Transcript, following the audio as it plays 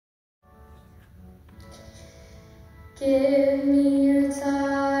Give me your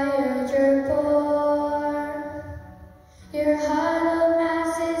tired, your poor, your huddled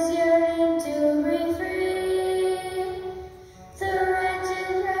masses yearning to breathe free, the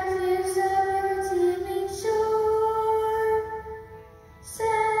wretched refuse of your teeming shore.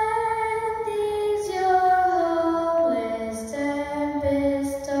 Send these your hopeless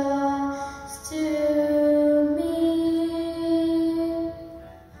tempest tossed to me.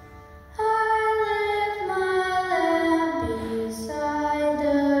 I lift my lamp beside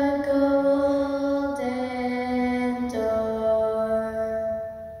the golden door.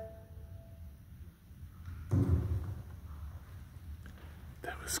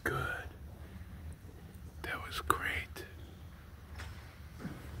 That was good. That was great.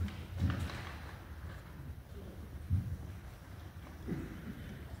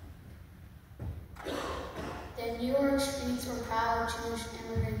 The New York streets were proud of Jewish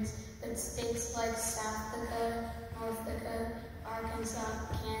immigrants, but states like South Dakota, North Dakota, Arkansas,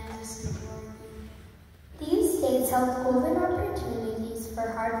 Kansas, and Oregon. These states held golden opportunities for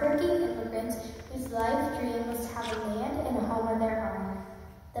hardworking immigrants whose life dream was to have a land and a home of their own.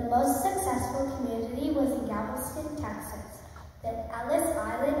 The most successful community was in Galveston, Texas, the Ellis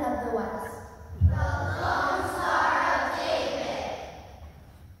Island of the West. The Lone Star of David.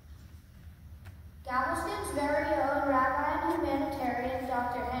 Galveston's very own rabbi and humanitarian,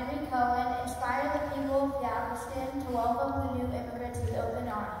 Dr. Henry Cohen, inspired the people of Galveston to welcome the new immigrants with open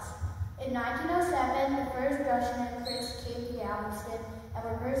arms. In 1907, the first Russian immigrants came to Galveston and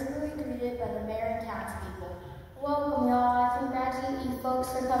were personally greeted by the mayor and townspeople. Welcome, y'all. I congratulate you folks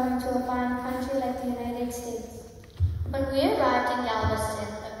for coming to a fine country like the United States. When we arrived in Galveston,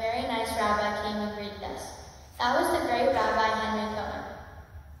 a very nice rabbi came and greeted us. That was the great Rabbi Henry Cohen.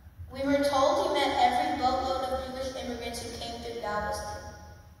 We were told he met every boatload of Jewish immigrants who came through Galveston.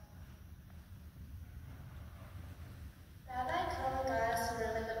 Rabbi Cohen got us a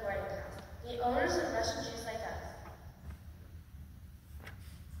room in the boarding house. The owners of Russian Jews like us.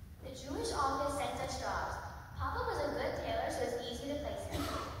 The Jewish office sent us jobs. Papa was a good tailor, so it was easy to place him.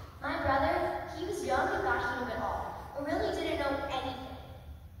 My brother, he was young and thought he knew it all, but really didn't know anything.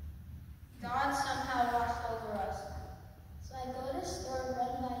 God somehow watched over us. So I go to a store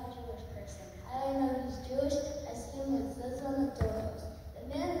run by a Jewish person. I don't know he's Jewish. I see him with lids on the doorpost. The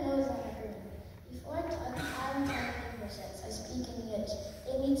man knows I'm a German. Before I talk, I'm talking English as I speak in Yiddish.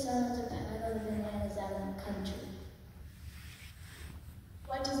 They need someone to peddle the bananas out in the country.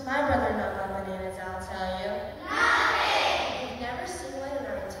 What does my brother know about bananas? I'll tell you. Nothing! We've never seen one in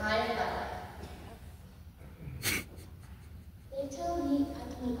our entire life. They tell me I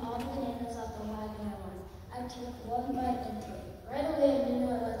can eat all the bananas off the wagon I want. I take one bite into it. Right away I knew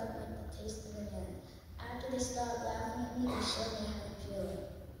I wasn't like the taste of banana. After they stopped laughing at me, they showed me how to feel it.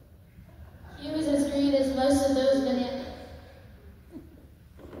 He was as green as most of those bananas.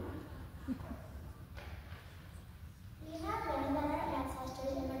 We have learned that our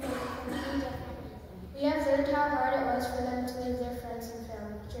ancestors immigrated for many different reasons. We have learned how hard it was for them to leave their friends and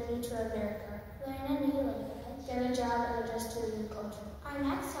family, journey to America, Learn a new language. get a job, and adjust to a new culture. Our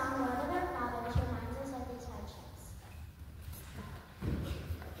next song, Love of Our